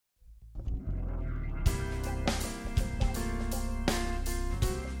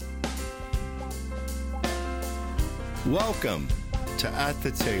Welcome to At the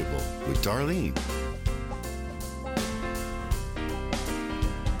Table with Darlene.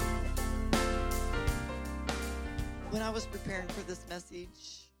 When I was preparing for this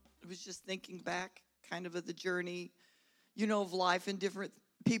message, I was just thinking back kind of the journey, of life and different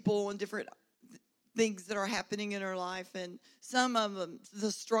people and different things that are happening in our life. And some of them,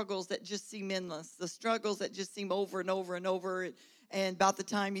 the struggles that just seem endless, the struggles that just seem over and over and over. And about the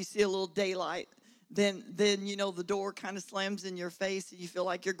time you see a little daylight, then the door kind of slams in your face and you feel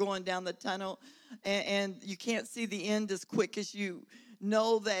like you're going down the tunnel and you can't see the end as quick as you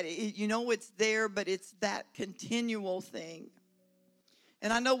know that it's there, but it's that continual thing.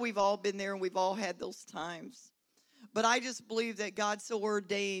 And I know we've all been there and we've all had those times. But I just believe that God so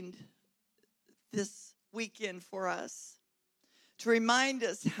ordained this weekend for us to remind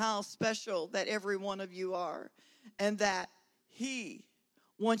us how special that every one of you are, and that He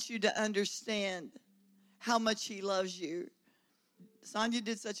wants you to understand how much He loves you. Sonia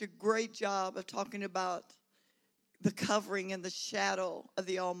did such a great job of talking about the covering and the shadow of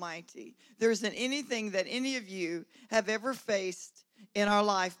the Almighty. There isn't anything that any of you have ever faced in our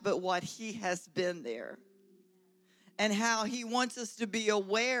life but what He has been there, and how He wants us to be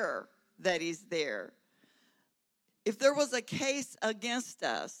aware that He's there. If there was a case against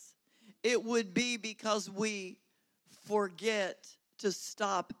us, it would be because we forget to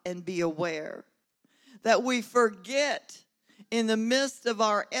stop and be aware. That we forget in the midst of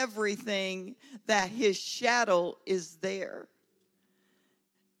our everything that His shadow is there.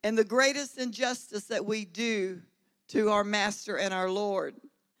 And the greatest injustice that we do to our Master and our Lord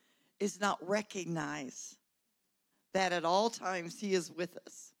is not recognize that at all times He is with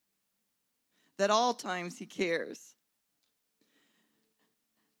us. That all times He cares.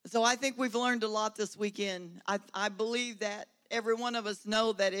 So I think we've learned a lot this weekend. I believe that every one of us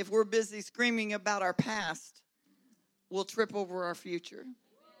know that if we're busy screaming about our past, we'll trip over our future.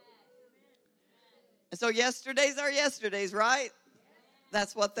 And so yesterdays are yesterdays, right?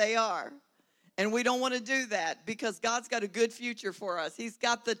 That's what they are. And we don't want to do that because God's got a good future for us. He's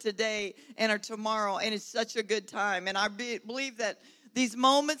got the today and our tomorrow, and it's such a good time. And I believe that these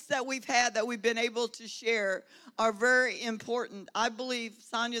moments that we've had that we've been able to share are very important. I believe,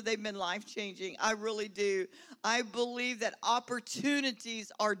 Sonia, they've been life-changing. I really do. I believe that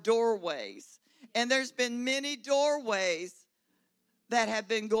opportunities are doorways. And there's been many doorways that have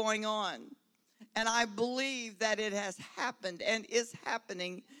been going on. And I believe that it has happened and is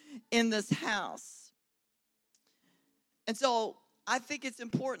happening in this house. And so I think it's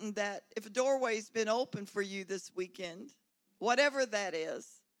important that if a doorway's been open for you this weekend, whatever that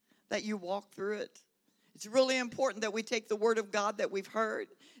is, that you walk through it. It's really important that we take the word of God that we've heard.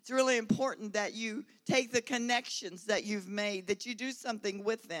 It's really important that you take the connections that you've made, that you do something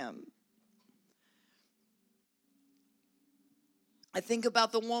with them. I think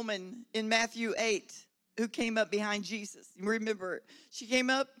about the woman in Matthew 8 who came up behind Jesus. You remember, she came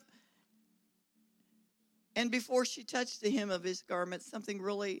up, and before she touched the hem of His garment, something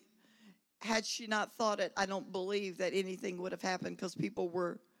really, had she not thought it, I don't believe that anything would have happened, because people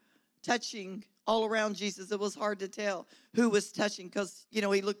were touching all around Jesus. It was hard to tell who was touching because, He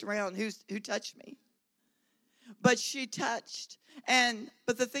looked around, who touched me? But she touched.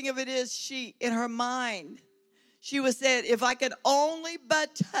 But the thing of it is, she, in her mind, she was saying, if I could only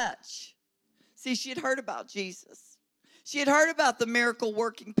but touch. See, she had heard about Jesus. She had heard about the miracle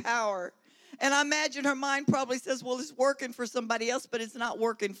working power. And I imagine her mind probably says, well, it's working for somebody else, but it's not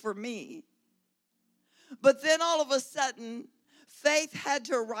working for me. But then all of a sudden, faith had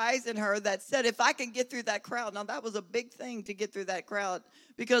to arise in her that said, if I can get through that crowd. Now, that was a big thing to get through that crowd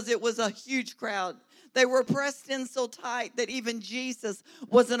because it was a huge crowd. They were pressed in so tight that even Jesus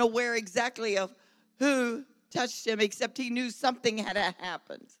wasn't aware exactly of who touched Him, except He knew something had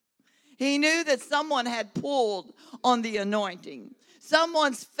happened. He knew that someone had pulled on the anointing.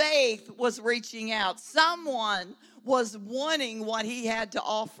 Someone's faith was reaching out. Someone was wanting what He had to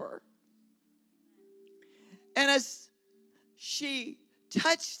offer. And as she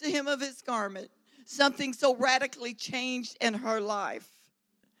touched the hem of His garment, something so radically changed in her life.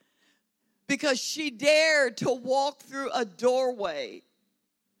 Because she dared to walk through a doorway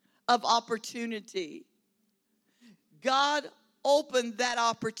of opportunity. God opened that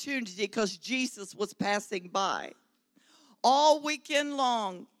opportunity because Jesus was passing by. All weekend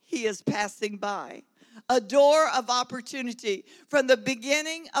long, He is passing by. A door of opportunity from the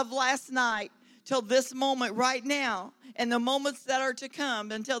beginning of last night till this moment right now, and the moments that are to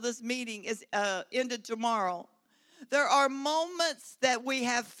come until this meeting is ended tomorrow. There are moments that we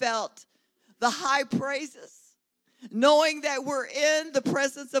have felt the high praises. knowing that we're in the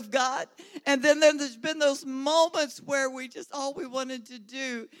presence of God. And then there's been those moments where we just, all we wanted to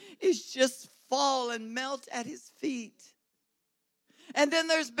do is just fall and melt at his feet. And then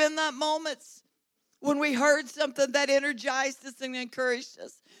there's been that moments when we heard something that energized us and encouraged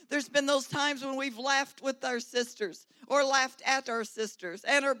us. There's been those times when we've laughed with our sisters or laughed at our sisters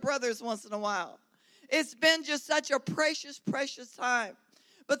and our brothers once in a while. It's been just such a precious, precious time.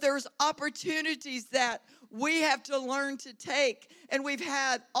 But there's opportunities that we have to learn to take. And we've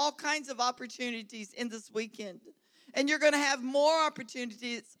had all kinds of opportunities in this weekend. And you're going to have more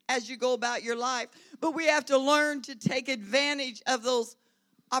opportunities as you go about your life. But we have to learn to take advantage of those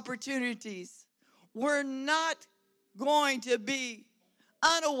opportunities. We're not going to be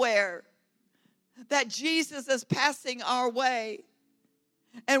unaware that Jesus is passing our way.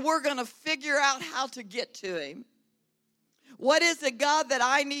 And we're going to figure out how to get to him. What is it, God, that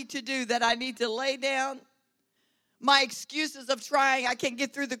I need to do, that I need to lay down my excuses of trying? I can't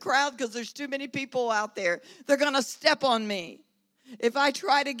get through the crowd because there's too many people out there. They're going to step on me if I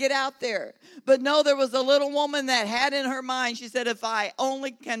try to get out there. But no, there was a little woman that had in her mind, she said, if I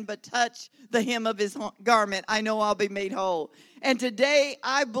only can but touch the hem of his garment, I know I'll be made whole. And today,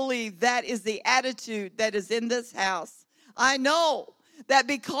 I believe that is the attitude that is in this house. I know that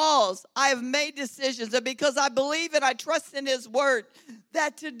because I have made decisions and because I believe and I trust in his word,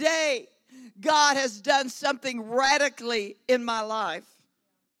 that today God has done something radically in my life.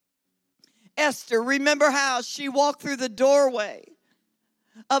 Esther, remember how she walked through the doorway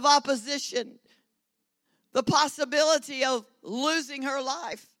of opposition, the possibility of losing her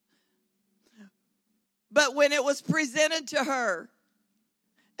life. But when it was presented to her,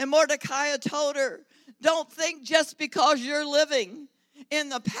 and Mordecai told her, don't think just because you're living in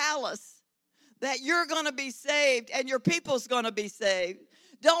the palace that you're going to be saved and your people's going to be saved.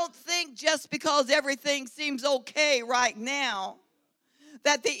 Don't think just because everything seems okay right now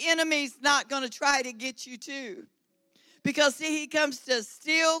that the enemy's not going to try to get you too. Because see, he comes to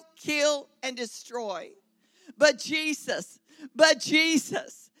steal, kill, and destroy. But Jesus,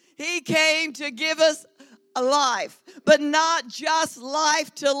 he came to give us a life, but not just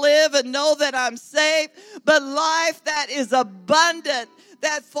life to live and know that I'm saved, but life that is abundant,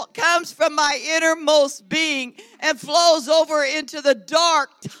 that comes from my innermost being and flows over into the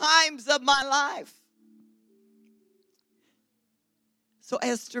dark times of my life. So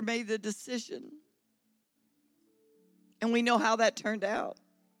Esther made the decision, and we know how that turned out.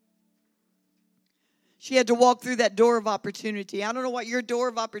 She had to walk through that door of opportunity. I don't know what your door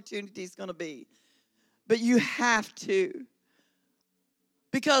of opportunity is going to be, but you have to.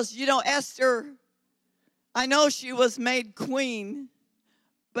 Because, Esther, I know she was made queen,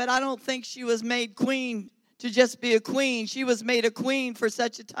 but I don't think she was made queen to just be a queen. She was made a queen for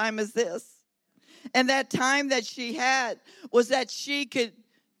such a time as this. And that time that she had was that she could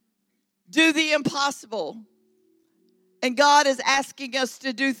do the impossible. And God is asking us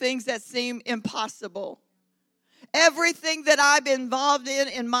to do things that seem impossible. Everything that I've been involved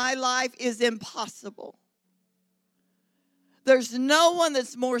in my life is impossible. There's no one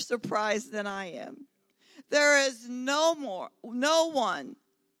that's more surprised than I am. There is no one.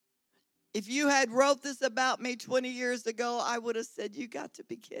 If you had wrote this about me 20 years ago, I would have said, you got to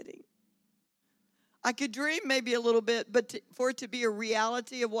be kidding. I could dream maybe a little bit, but for it to be a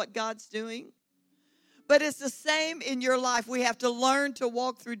reality of what God's doing. But it's the same in your life. We have to learn to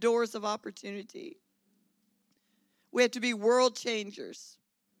walk through doors of opportunity. We have to be world changers.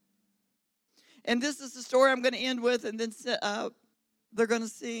 And this is the story I'm going to end with, and then they're going to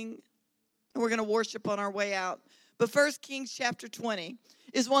sing, and we're going to worship on our way out. But 1 Kings chapter 20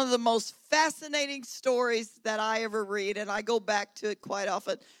 is one of the most fascinating stories that I ever read, and I go back to it quite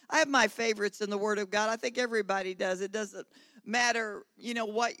often. I have my favorites in the Word of God. I think everybody does. It doesn't matter,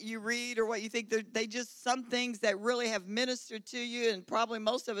 what you read or what you think. They just, some things that really have ministered to you, and probably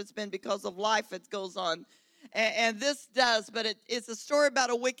most of it's been because of life that goes on. And this does, but it's a story about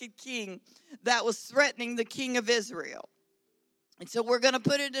a wicked king that was threatening the king of Israel. And so we're going to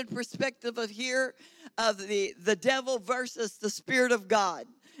put it in perspective of the devil versus the Spirit of God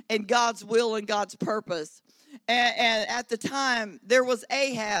and God's will and God's purpose. And at the time, there was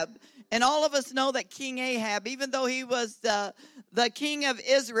Ahab. And all of us know that King Ahab, even though he was the king of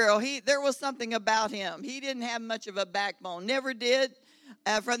Israel, there was something about him. He didn't have much of a backbone, never did.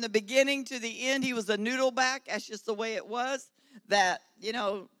 From the beginning to the end, he was a noodleback. That's just the way it was. And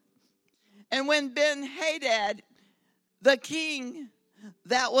when Ben-Hadad, the king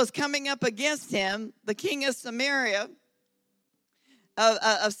that was coming up against him, the king of Samaria,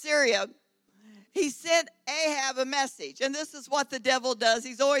 of Syria, he sent Ahab a message. And this is what the devil does.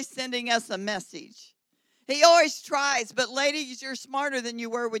 He's always sending us a message. He always tries, but ladies, you're smarter than you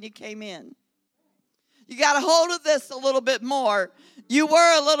were when you came in. You got a hold of this a little bit more. You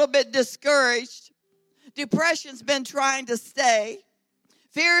were a little bit discouraged. Depression's been trying to stay.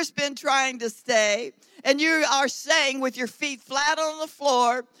 Fear's been trying to stay. And you are saying with your feet flat on the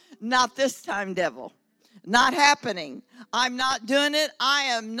floor, not this time, devil. Not happening. I'm not doing it. I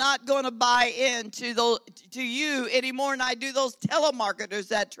am not going to buy into to you any more than I do those telemarketers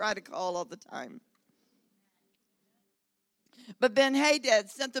that try to call all the time. But Ben-Hadad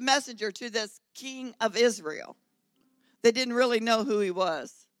sent the messenger to this king of Israel. They didn't really know who he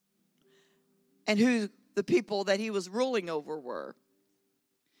was and who the people that he was ruling over were.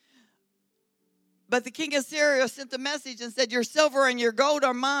 But the king of Syria sent the message and said, your silver and your gold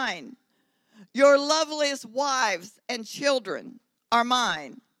are mine. Your loveliest wives and children are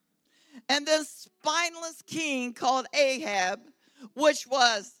mine. And this spineless king called Ahab, which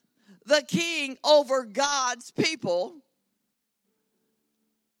was the king over God's people,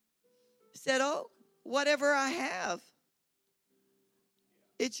 said, oh, whatever I have,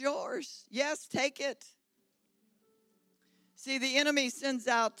 it's yours. Yes, take it. See, the enemy sends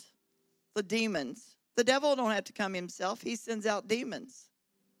out the demons. The devil don't have to come himself. He sends out demons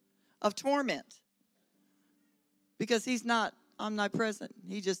of torment because he's not omnipresent.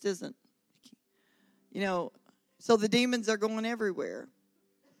 He just isn't. So the demons are going everywhere.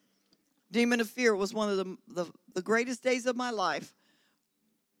 Demon of fear was one of the greatest days of my life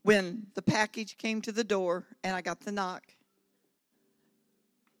when the package came to the door and I got the knock.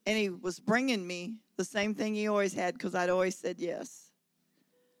 And he was bringing me the same thing he always had because I'd always said yes.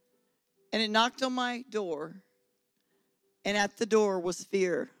 And it knocked on my door. And at the door was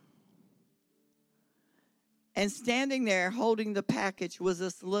fear. And standing there holding the package was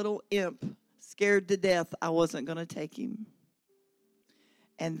this little imp, scared to death I wasn't going to take him.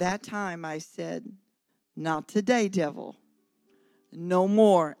 And that time I said, not today, devil. No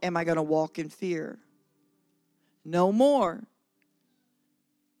more am I going to walk in fear. No more.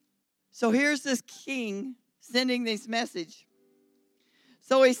 So here's this king sending this message.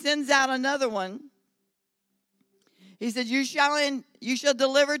 So he sends out another one. He said, you shall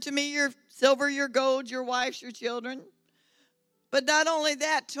deliver to me your silver, your gold, your wives, your children. But not only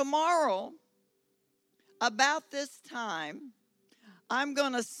that, tomorrow, about this time, I'm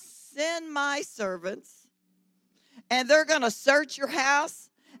going to send my servants, and they're going to search your house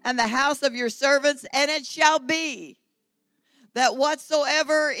and the house of your servants, and it shall be that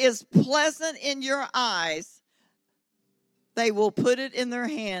whatsoever is pleasant in your eyes, they will put it in their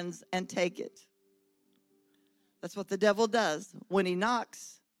hands and take it. That's what the devil does. When he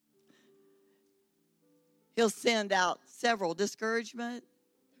knocks, he'll send out several: discouragement,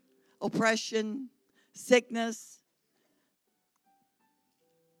 oppression, sickness,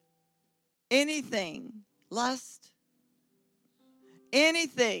 anything, lust,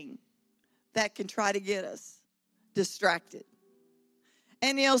 anything that can try to get us distracted.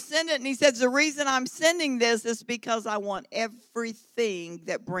 And he'll send it, and he says, the reason I'm sending this is because I want everything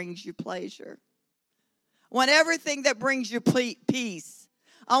that brings you pleasure. I want everything that brings you peace.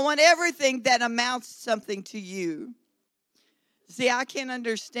 I want everything that amounts to something to you. See, I can't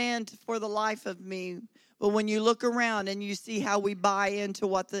understand for the life of me, but when you look around and you see how we buy into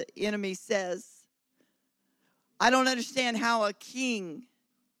what the enemy says, I don't understand how a king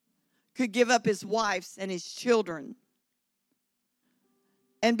could give up his wives and his children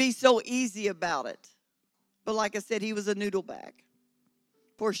and be so easy about it. But like I said, he was a noodle bag,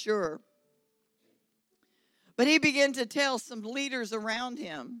 for sure. But he began to tell some leaders around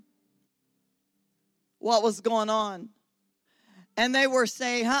him what was going on. And they were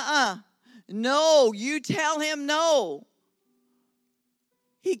saying, no, you tell him no.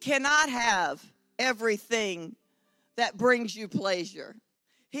 He cannot have everything that brings you pleasure.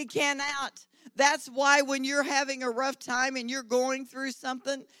 He cannot. That's why when you're having a rough time and you're going through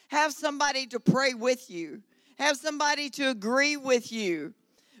something, have somebody to pray with you. Have somebody to agree with you.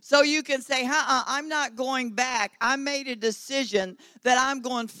 So you can say, I'm not going back. I made a decision that I'm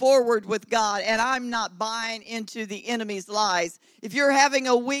going forward with God, and I'm not buying into the enemy's lies. If you're having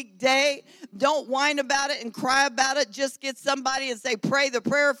a weak day, don't whine about it and cry about it. Just get somebody and say, pray the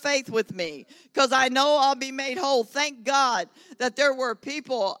prayer of faith with me, because I know I'll be made whole. Thank God that there were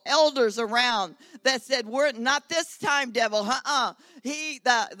people, elders around that said, "We're not this time, devil."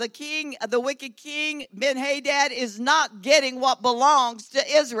 The king, the wicked king Ben-Hadad, is not getting what belongs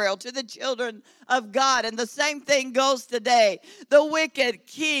to Israel, to the children of God. And the same thing goes today. The wicked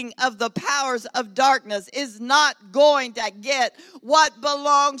king of the powers of darkness is not going to get what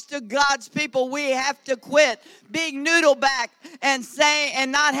belongs to God's people. We have to quit being noodle back and saying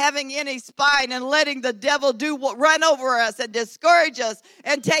and not having any spine and letting the devil run over us and discourage us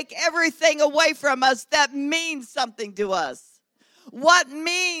and take everything away from us that means something to us. What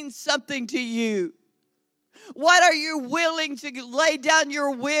means something to you? What are you willing to lay down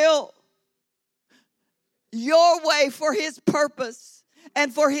your will, your way, for his purpose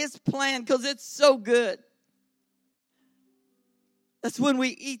and for his plan? Because it's so good. That's when we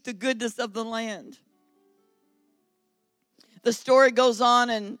eat the goodness of the land. The story goes on,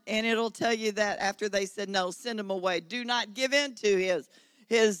 and it'll tell you that after they said, "No, send him away. Do not give in to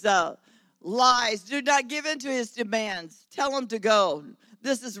his lies. Do not give in to his demands. Tell him to go."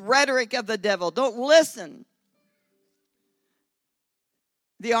 This is rhetoric of the devil. Don't listen.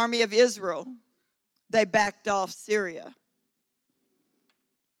 The army of Israel, they backed off Syria.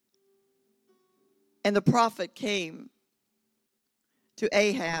 And the prophet came to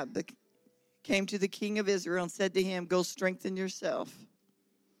Ahab, came to the king of Israel and said to him, "Go strengthen yourself.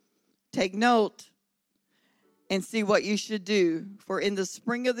 Take note and see what you should do. For in the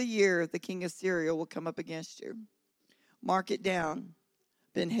spring of the year, the king of Syria will come up against you." Mark it down.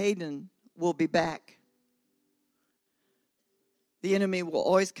 Ben-Hadad will be back. The enemy will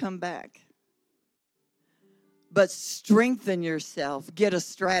always come back. But strengthen yourself. Get a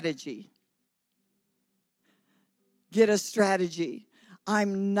strategy. Get a strategy.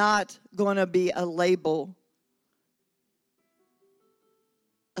 I'm not going to be a label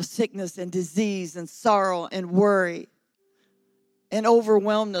of sickness and disease and sorrow and worry and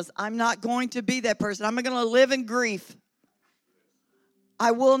overwhelmness. I'm not going to be that person. I'm not going to live in grief. I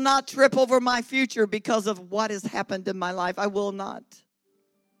will not trip over my future because of what has happened in my life. I will not.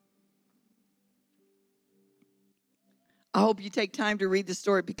 I hope you take time to read the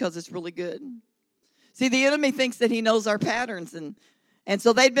story because it's really good. See, the enemy thinks that he knows our patterns, and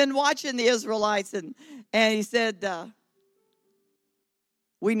so they'd been watching the Israelites, and he said,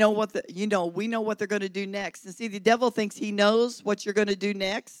 we know what they're going to do next. And see, the devil thinks he knows what you're going to do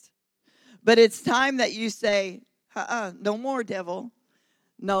next, but it's time that you say, no more, devil.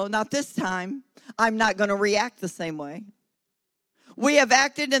 No, not this time. I'm not going to react the same way. We have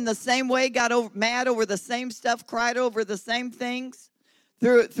acted in the same way, got mad over the same stuff, cried over the same things,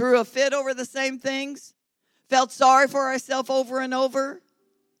 threw a fit over the same things, felt sorry for ourselves over and over.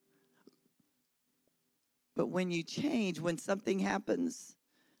 But when you change, when something happens,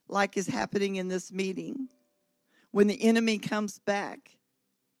 like is happening in this meeting, when the enemy comes back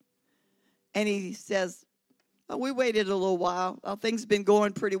and he says, "Oh, we waited a little while. Oh, things have been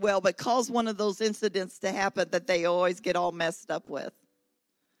going pretty well," but cause one of those incidents to happen that they always get all messed up with.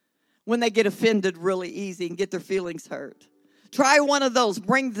 When they get offended really easy and get their feelings hurt. Try one of those.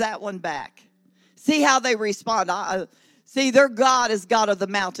 Bring that one back. See how they respond. See, their God is God of the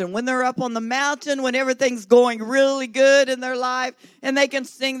mountain. When they're up on the mountain, when everything's going really good in their life, and they can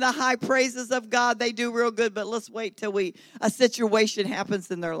sing the high praises of God, they do real good. But let's wait till a situation happens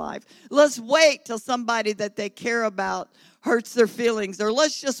in their life. Let's wait till somebody that they care about hurts their feelings, or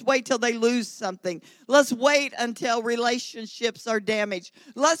let's just wait till they lose something. Let's wait until relationships are damaged.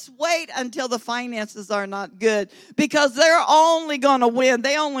 Let's wait until the finances are not good, because they're only going to win.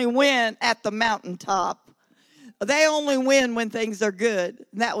 They only win at the mountaintop. They only win when things are good.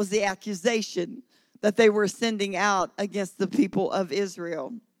 And that was the accusation that they were sending out against the people of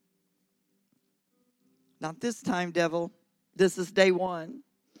Israel. Not this time, devil. This is day one.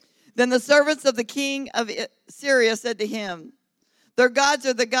 Then the servants of the king of Syria said to him, "Their gods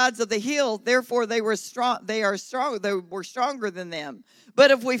are the gods of the hill, therefore they were strong. They are strong. They were stronger than them. But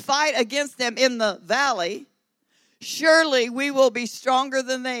if we fight against them in the valley, surely we will be stronger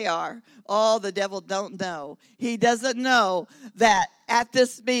than they are." Oh, the devil don't know. He doesn't know that at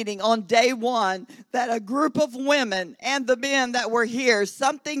this meeting on day one, that a group of women and the men that were here,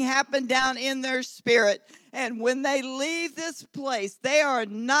 something happened down in their spirit. And when they leave this place, they are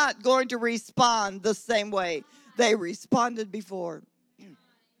not going to respond the same way they responded before.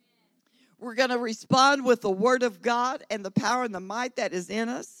 We're going to respond with the word of God and the power and the might that is in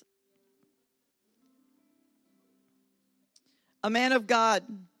us. A man of God,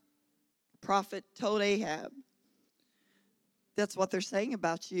 prophet, told Ahab, that's what they're saying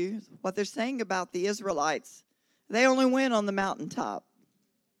about you, what they're saying about the Israelites. They only win on the mountaintop.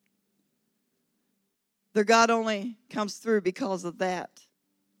 Their God only comes through because of that.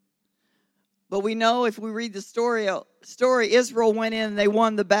 But we know if we read the story, Israel went in and they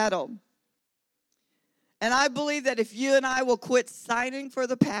won the battle. And I believe that if you and I will quit signing for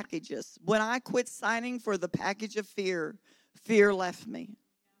the packages, when I quit signing for the package of fear, fear left me.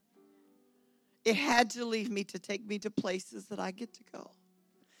 It had to leave me to take me to places that I get to go.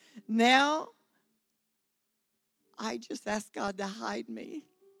 Now, I just ask God to hide me.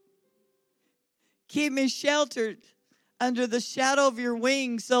 Keep me sheltered under the shadow of your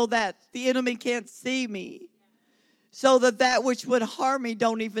wings so that the enemy can't see me. So that which would harm me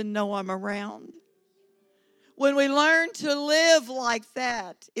don't even know I'm around. When we learn to live like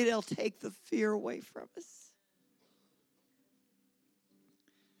that, it'll take the fear away from us.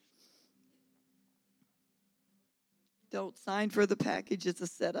 Don't sign for the package. It's a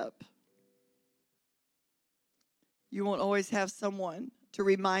setup. You won't always have someone to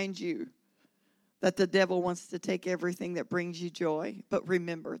remind you that the devil wants to take everything that brings you joy. But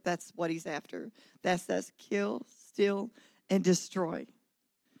remember, that's what he's after. That's kill, steal, and destroy.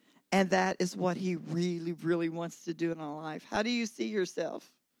 And that is what he really, really wants to do in our life. How do you see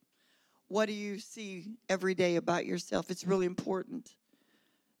yourself? What do you see every day about yourself? It's really important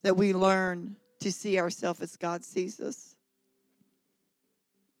that we learn to see ourselves as God sees us.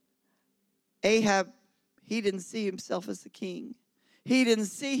 Ahab, he didn't see himself as a king. He didn't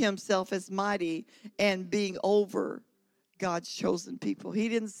see himself as mighty and being over God's chosen people. He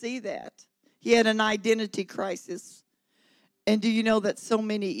didn't see that. He had an identity crisis. And do you know that so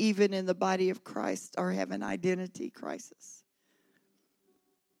many, even in the body of Christ, are having an identity crisis?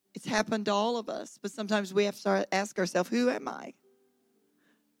 It's happened to all of us, but sometimes we have to ask ourselves, who am I?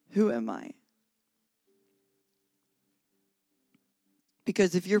 Who am I?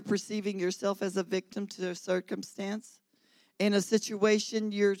 Because if you're perceiving yourself as a victim to a circumstance, in a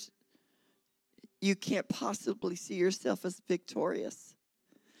situation, you can't possibly see yourself as victorious.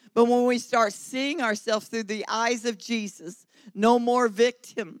 But when we start seeing ourselves through the eyes of Jesus, no more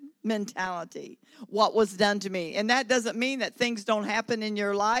victim mentality. What was done to me? And that doesn't mean that things don't happen in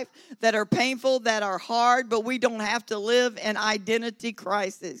your life that are painful, that are hard, but we don't have to live an identity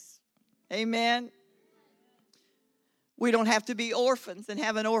crisis. Amen? We don't have to be orphans and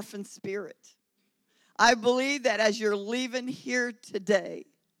have an orphan spirit. I believe that as you're leaving here today,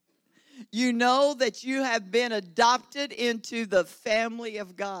 you know that you have been adopted into the family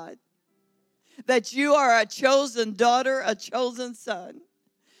of God. That you are a chosen daughter, a chosen son.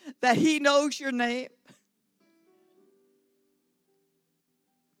 That he knows your name.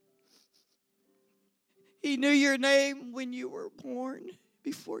 He knew your name when you were born,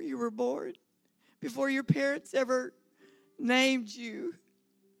 before you were born, before your parents ever named you.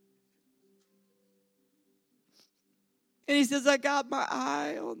 And he says, I got my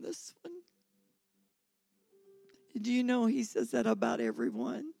eye on this one. And do you know he says that about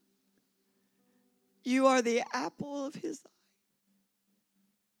everyone? You are the apple of his eye.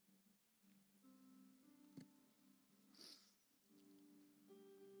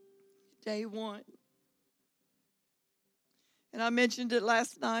 Day one. And I mentioned it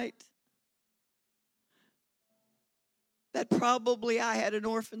last night. That probably I had an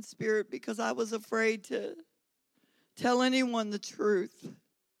orphan spirit because I was afraid to tell anyone the truth.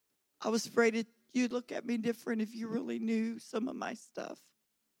 I was afraid you'd look at me different if you really knew some of my stuff.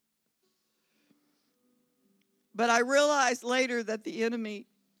 But I realized later that the enemy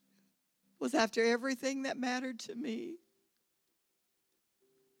was after everything that mattered to me.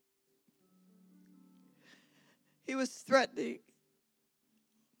 He was threatening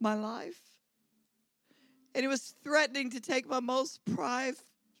my life. And he was threatening to take my most prized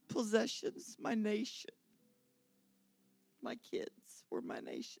possessions, my nation. My kids were my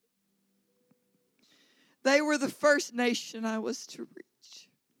nation. They were the first nation I was to reach.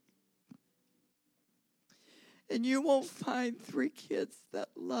 And you won't find 3 kids that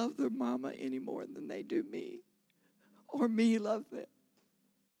love their mama any more than they do me, or me love them.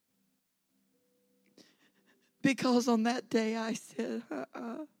 Because on that day I said,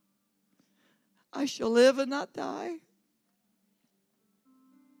 I shall live and not die.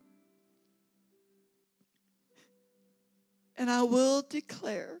 And I will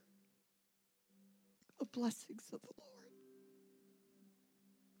declare the blessings of the Lord.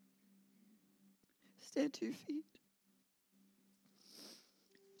 Stand to your feet.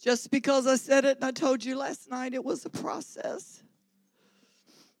 Just because I said it and I told you last night, it was a process.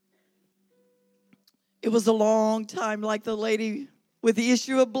 It was a long time, like the lady with the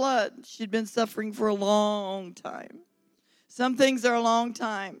issue of blood. She'd been suffering for a long time. Some things are a long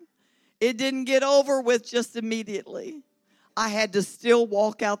time. It didn't get over with just immediately. I had to still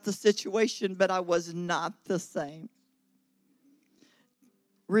walk out the situation, but I was not the same.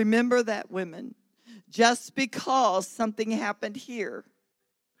 Remember that, women. Just because something happened here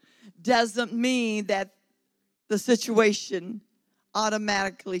doesn't mean that the situation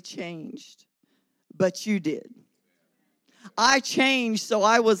automatically changed, but you did. I changed so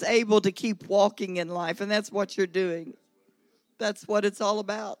I was able to keep walking in life, and that's what you're doing. That's what it's all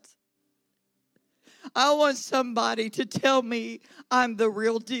about. I want somebody to tell me I'm the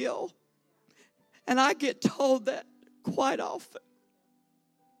real deal, and I get told that quite often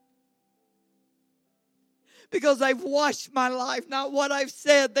because they've watched my life, not what I've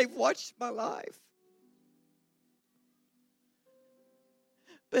said, they've watched my life.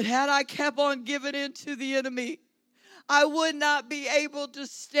 But had I kept on giving in to the enemy, I would not be able to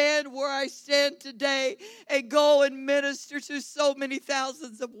stand where I stand today and go and minister to so many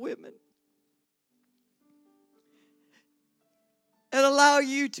thousands of women. And allow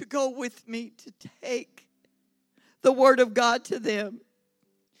you to go with me to take the word of God to them.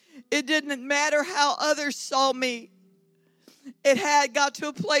 It didn't matter how others saw me. It had got to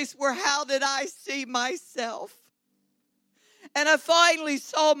a place where how did I see myself? And I finally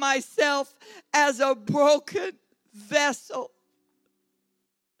saw myself as a broken vessel,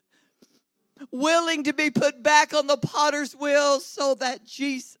 willing to be put back on the potter's wheel so that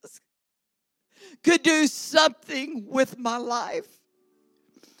Jesus could do something with my life.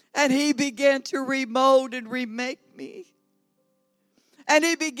 And he began to remold and remake me. And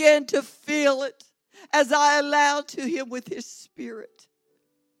he began to feel it as I allowed to him with his spirit.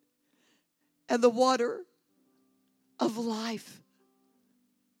 And the water of life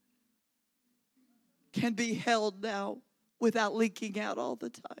can be held now without leaking out all the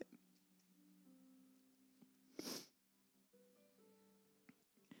time.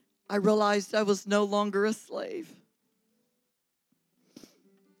 I realized I was no longer a slave.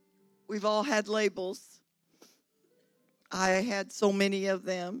 We've all had labels. I had so many of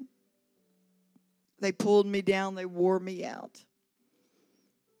them. They pulled me down. They wore me out.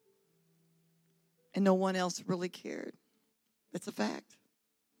 And no one else really cared. It's a fact.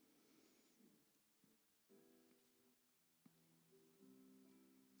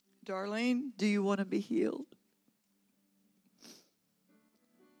 Darlene, do you want to be healed?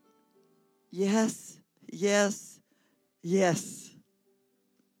 Yes, yes, yes.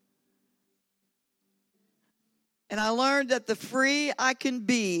 And I learned that the free I can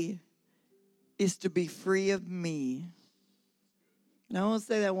be is to be free of me. Now, I want to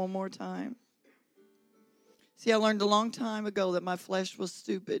say that one more time. See, I learned a long time ago that my flesh was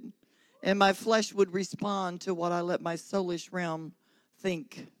stupid, and my flesh would respond to what I let my soulish realm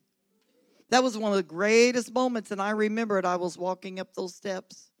think. That was one of the greatest moments, and I remember it. I was walking up those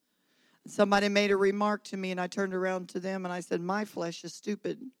steps. Somebody made a remark to me, and I turned around to them, and I said, my flesh is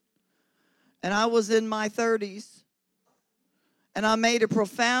stupid. And I was in my 30s, and I made a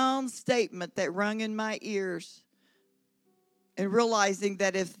profound statement that rung in my ears, and realizing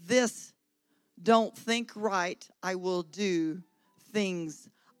that if this don't think right, I will do things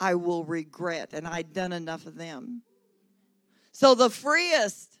I will regret, and I'd done enough of them. So the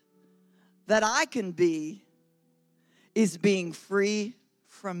freest that I can be is being free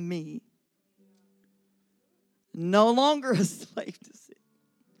from me. No longer a slave to sin.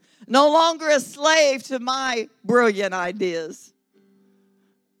 No longer a slave to my brilliant ideas.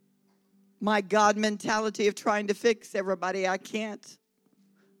 My God mentality of trying to fix everybody. I can't.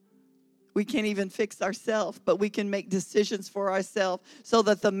 We can't even fix ourselves, but we can make decisions for ourselves so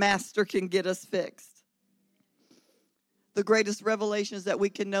that the master can get us fixed. The greatest revelations that we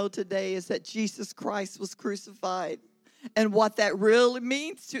can know today is that Jesus Christ was crucified and what that really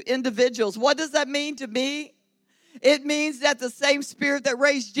means to individuals. What does that mean to me? It means that the same spirit that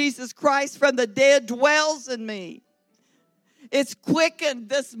raised Jesus Christ from the dead dwells in me. It's quickened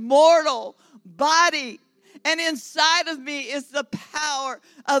this mortal body. And inside of me is the power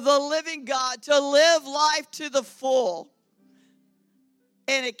of the living God to live life to the full.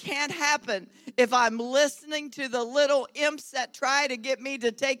 And it can't happen if I'm listening to the little imps that try to get me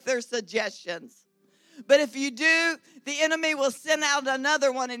to take their suggestions. But if you do, the enemy will send out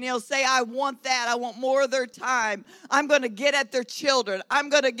another one and he'll say, I want that. I want more of their time. I'm going to get at their children. I'm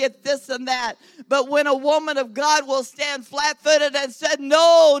going to get this and that. But when a woman of God will stand flat-footed and said,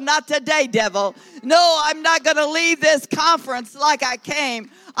 no, not today, devil. No, I'm not going to leave this conference like I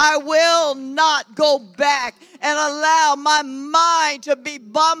came. I will not go back and allow my mind to be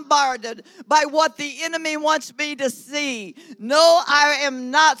bombarded by what the enemy wants me to see. No, I am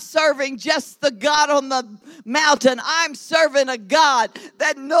not serving just the God on the mountain. I'm serving a God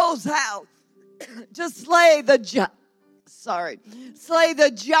that knows how to slay the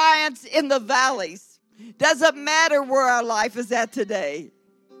giants in the valleys. Doesn't matter where our life is at today.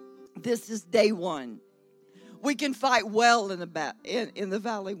 This is day one. We can fight well in the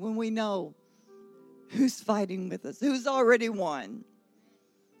valley when we know who's fighting with us, who's already won.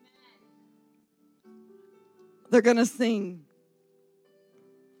 They're going to sing,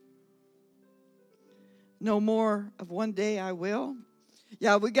 "No more of one day I will."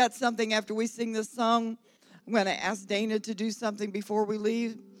 Yeah, we got something after we sing this song. I'm going to ask Dana to do something before we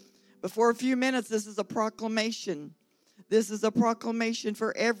leave. But for a few minutes, this is a proclamation. This is a proclamation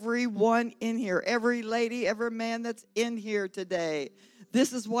for everyone in here, every lady, every man that's in here today.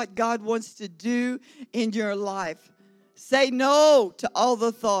 This is what God wants to do in your life. Say no to all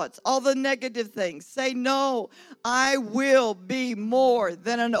the thoughts, all the negative things. Say no. I will be more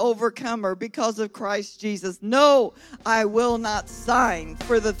than an overcomer because of Christ Jesus. No, I will not sign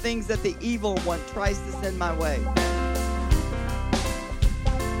for the things that the evil one tries to send my way.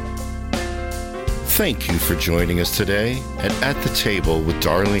 Thank you for joining us today at the Table with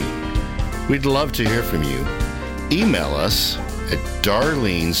Darlene. We'd love to hear from you. Email us at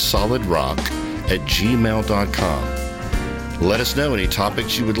darlenesolidrock@gmail.com. Let us know any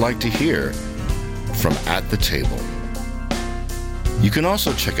topics you would like to hear from At the Table. You can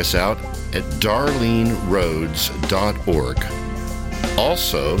also check us out at darleneroads.org.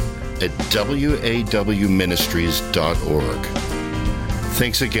 Also at wawministries.org.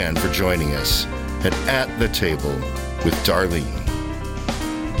 Thanks again for joining us at the Table with Darlene.